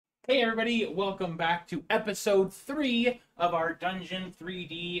Hey everybody, welcome back to episode 3 of our Dungeon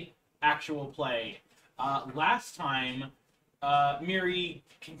 3D actual play. Last time, Miri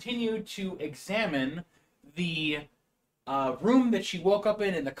continued to examine the room that she woke up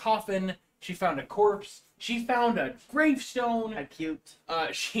in the coffin. She found a corpse. She found a gravestone. I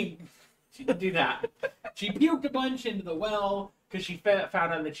puked. She didn't do that. She puked a bunch into the well because she found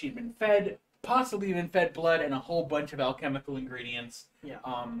out that she'd been fed, possibly even fed blood and a whole bunch of alchemical ingredients. Yeah.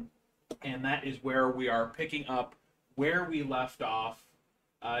 And that is where we are picking up where we left off.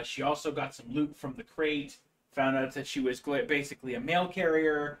 She also got some loot from the crate, found out that she was basically a mail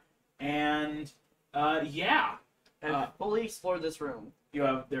carrier, and yeah. I've fully explored this room.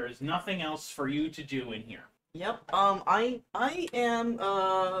 There is nothing else for you to do in here. Yep. I am,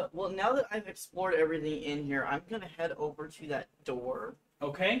 well, now that I've explored everything in here, I'm gonna head over to that door.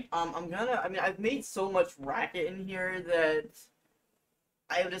 Okay. I've made so much racket in here that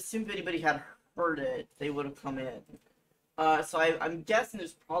I would assume if anybody had heard it, they would have come in. So I'm guessing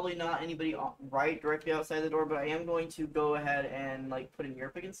there's probably not anybody right directly outside the door, but I am going to go ahead and, like, put an ear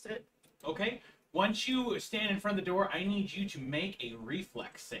up against it. Okay. Once you stand in front of the door, I need you to make a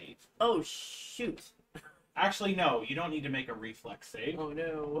reflex save. Oh, shoot. Actually, no, you don't need to make a reflex save. Oh,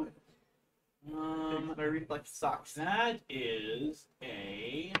 no. My reflex sucks. That is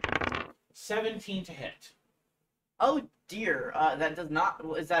a 17 to hit. Oh, dear. That does not...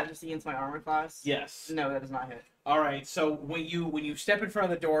 Is that just against my armor class? Yes. No, that does not hit. Alright, so when you step in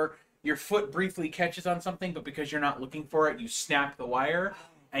front of the door, your foot briefly catches on something, but because you're not looking for it, you snap the wire,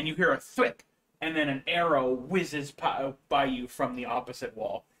 and you hear a thwip, and then an arrow whizzes by you from the opposite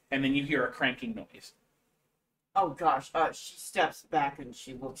wall, and then you hear a cranking noise. Oh, gosh. She steps back and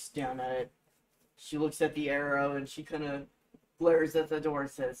she looks down at it. She looks at the arrow, and she kind of glares at the door and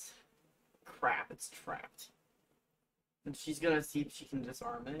says, "Crap, it's trapped." And she's gonna see if she can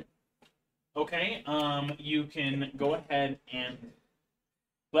disarm it. Okay, you can go ahead and...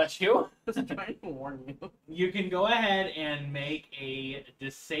 Bless you. I was trying to warn you. You can go ahead and make a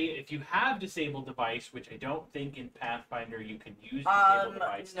if you have disabled device, which I don't think in Pathfinder you can use disabled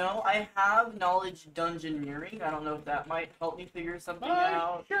device. No, I have knowledge dungeoneering. I don't know if that might help me figure something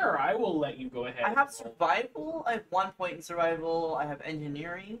out. Sure, I will let you go ahead. I have survival. I have 1 point in survival. I have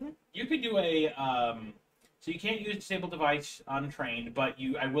engineering. You could do a so you can't use disabled device untrained, but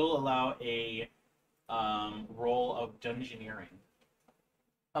I will allow a roll of dungeoneering.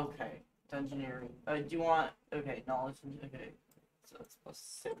 Okay, dungeoneering. Do you want... Okay, knowledge... Okay, so that's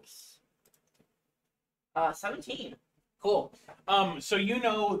 +6. 17. Cool. So you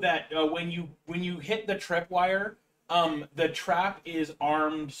know that when you hit the tripwire, the trap is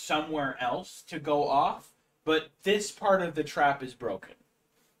armed somewhere else to go off, but this part of the trap is broken.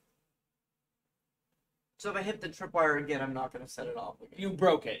 So if I hit the tripwire again, I'm not going to set it off again. You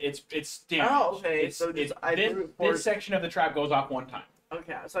broke it. It's damaged. Oh, okay. So this section of the trap goes off one time.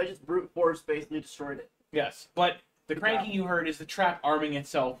 Okay, so I just brute force basically destroyed it. Yes, but the cranking you heard is the trap arming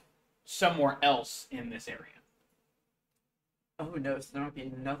itself somewhere else in this area. Oh no, so there might be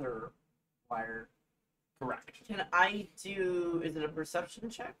another wire. Correct. Can I do... Is it a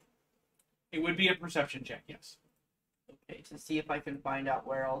perception check? It would be a perception check, yes. Okay, to see if I can find out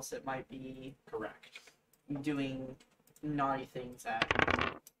where else it might be... Correct. Doing naughty things at.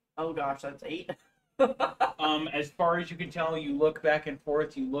 Oh gosh, that's 8. As far as you can tell, you look back and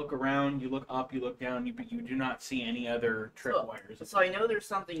forth, you look around, you look up, you look down, but you do not see any other tripwires. So I know there's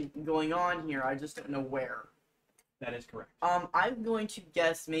something going on here, I just don't know where. That is correct. I'm going to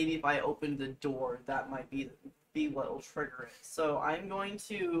guess maybe if I open the door, that might be what will trigger it. So I'm going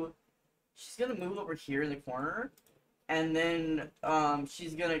to... She's going to move over here in the corner, and then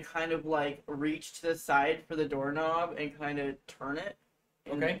she's going to kind of like reach to the side for the doorknob and kind of turn it.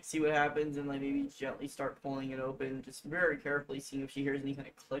 And see what happens, and like maybe gently start pulling it open, just very carefully, seeing if she hears any kind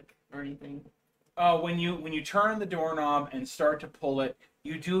of click or anything. When you turn the doorknob and start to pull it,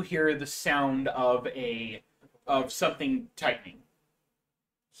 you do hear the sound of something tightening.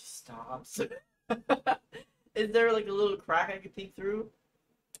 She stops. Is there like a little crack I could peek through?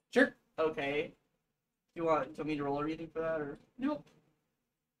 Sure. Okay. Do you want me to roll or anything for that, or nope?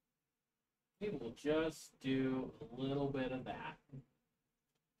 We will just do a little bit of that.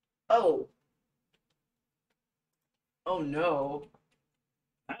 Oh. Oh no.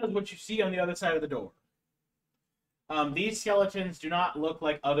 That is what you see on the other side of the door. These skeletons do not look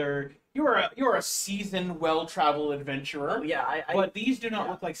like other... You're a seasoned, well-traveled adventurer. Oh, yeah, but these do not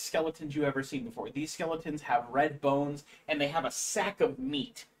look like skeletons you've ever seen before. These skeletons have red bones, and they have a sack of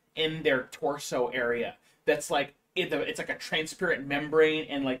meat in their torso area. That's like... It's like a transparent membrane,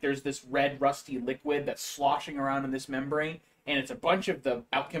 and like there's this red, rusty liquid that's sloshing around in this membrane, and it's a bunch of the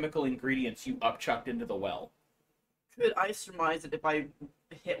alchemical ingredients you upchucked into the well. Could I surmise that if I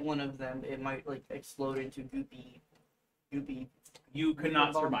hit one of them, it might like explode into goopy? You could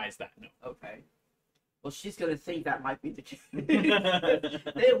not Bomb? surmise that, no. Okay. Well, she's gonna think that might be the case.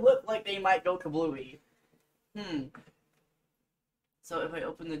 They look like they might go kablooey. So if I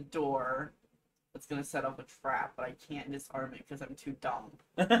open the door, it's gonna set up a trap, but I can't disarm it because I'm too dumb.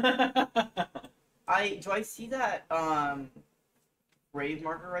 Do I see that grave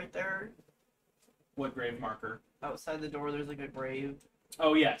marker right there? What grave marker? Outside the door, there's like a grave.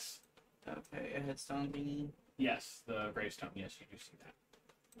 Oh, yes. Okay, a headstone thingy. Yes, the gravestone. Yes, you do see that.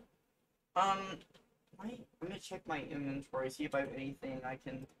 I'm gonna check my inventory, see if I have anything I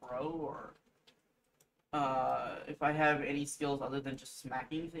can throw, or if I have any skills other than just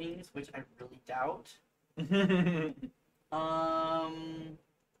smacking things, which I really doubt. I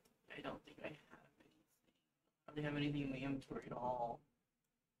don't think I have anything. I don't really have anything in my inventory at all.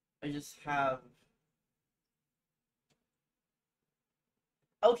 I just have.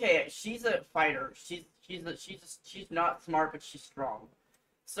 Okay, she's a fighter. She's not smart, but she's strong.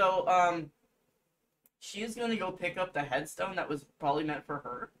 So she's gonna go pick up the headstone that was probably meant for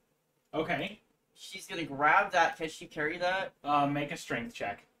her. Okay. She's gonna grab that. Can she carry that? Make a strength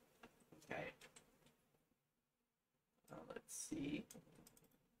check. Okay. Let's see.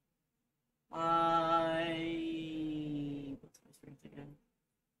 What's my strength again?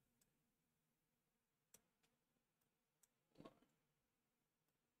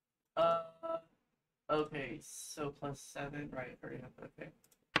 Okay, so +7, right? Okay.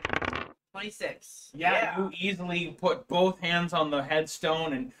 26. Yeah, you easily put both hands on the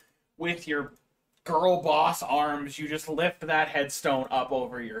headstone, and with your girl boss arms, you just lift that headstone up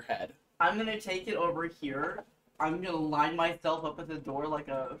over your head. I'm gonna take it over here. I'm gonna line myself up at the door like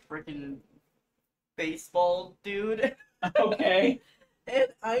a freaking baseball dude. Okay.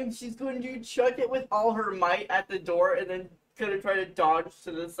 And she's going to chuck it with all her might at the door, and then gonna try to dodge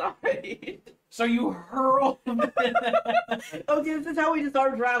to the side. So you hurl Okay, this is how we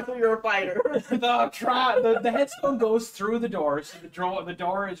disarm traps when you're a fighter. the headstone goes through the door, so the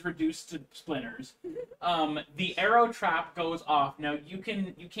door is reduced to splinters. The arrow trap goes off. Now you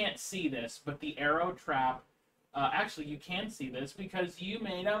can't see this, but the arrow trap. Actually, you can see this because you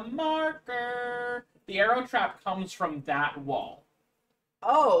made a marker. The arrow trap comes from that wall.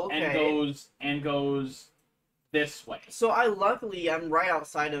 Oh, okay. And goes this way. So I'm right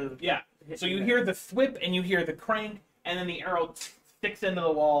outside of. Yeah. So you hear the thwip and you hear the crank, and then the arrow sticks into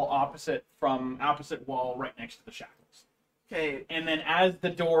the wall opposite wall right next to the shackles. Okay. And then as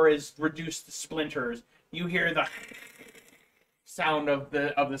the door is reduced to splinters, you hear the sound of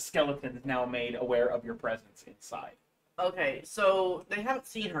the skeletons now made aware of your presence inside. Okay, so they haven't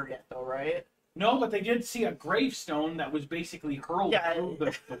seen her yet, though, right? No, but they did see a gravestone that was basically hurled through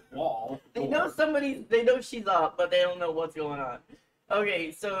the wall. They know she's up, but they don't know what's going on.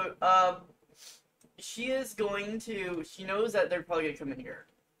 Okay, so, she knows that they're probably gonna come in here.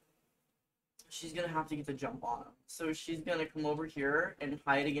 She's gonna have to get the jump on them. So she's gonna come over here and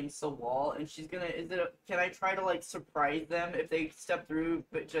hide against the wall, and she's gonna, can I try to, like, surprise them if they step through,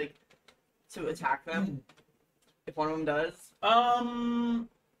 but, like, to attack them? If one of them does?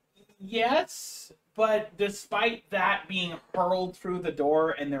 Yes, but despite that being hurled through the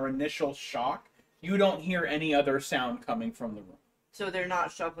door and their initial shock, you don't hear any other sound coming from the room. So they're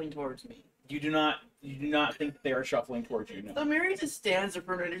not shuffling towards me. You do not think they are shuffling towards you, no. So Miri just stands there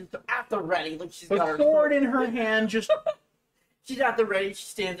for a minute, at the ready, like she's got got her sword in her hand, just... She's at the ready, she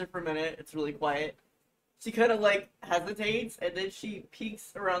stands there for a minute, it's really quiet. She kind of, like, hesitates, and then she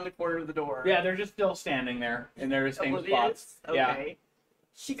peeks around the corner of the door. Yeah, they're just still standing there, in their same Oblivious? spots. Okay. Yeah.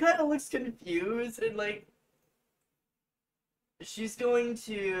 She kind of looks confused, and, like... She's going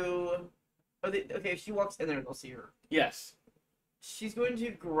to... okay, if she walks in there, they'll see her. Yes. She's going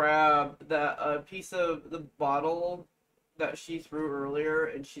to grab that piece of the bottle that she threw earlier,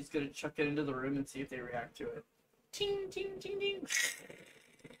 and she's going to chuck it into the room and see if they react to it. Ting, ting, ting, ting.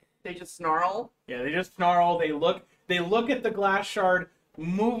 They just snarl? Yeah, they just snarl. They look at the glass shard,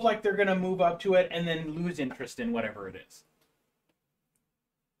 move like they're going to move up to it, and then lose interest in whatever it is.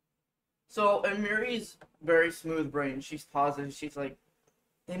 So, in Miri's very smooth brain, she's positive. She's like,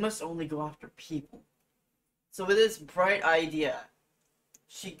 they must only go after people. So with this bright idea,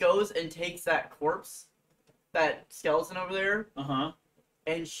 she goes and takes that corpse, that skeleton over there,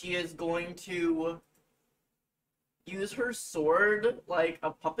 and she is going to use her sword like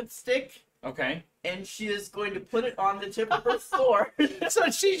a puppet stick Okay. and she is going to put it on the tip of her sword. So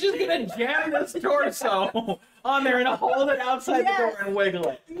she's just gonna jam this torso on there and hold it outside the door and wiggle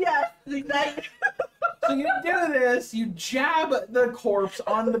it. Yes, exactly. So you do this, you jab the corpse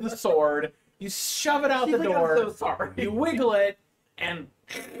onto the sword, you shove it out She's the like, door, I'm so sorry. you wiggle it, and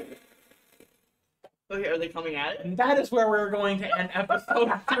Okay, are they coming at it? that is where we're going to end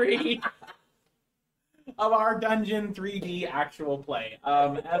episode 3 of our Dungeon 3D actual play.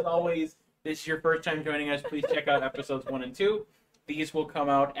 As always, this is your first time joining us, please check out episodes 1 and 2. These will come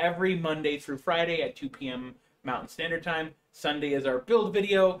out every Monday through Friday at 2 p.m. Mountain Standard Time. Sunday is our build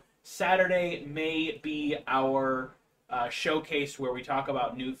video. Saturday may be our showcase where we talk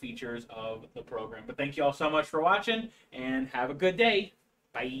about new features of the program. But thank you all so much for watching, and have a good day.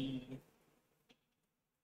 Bye.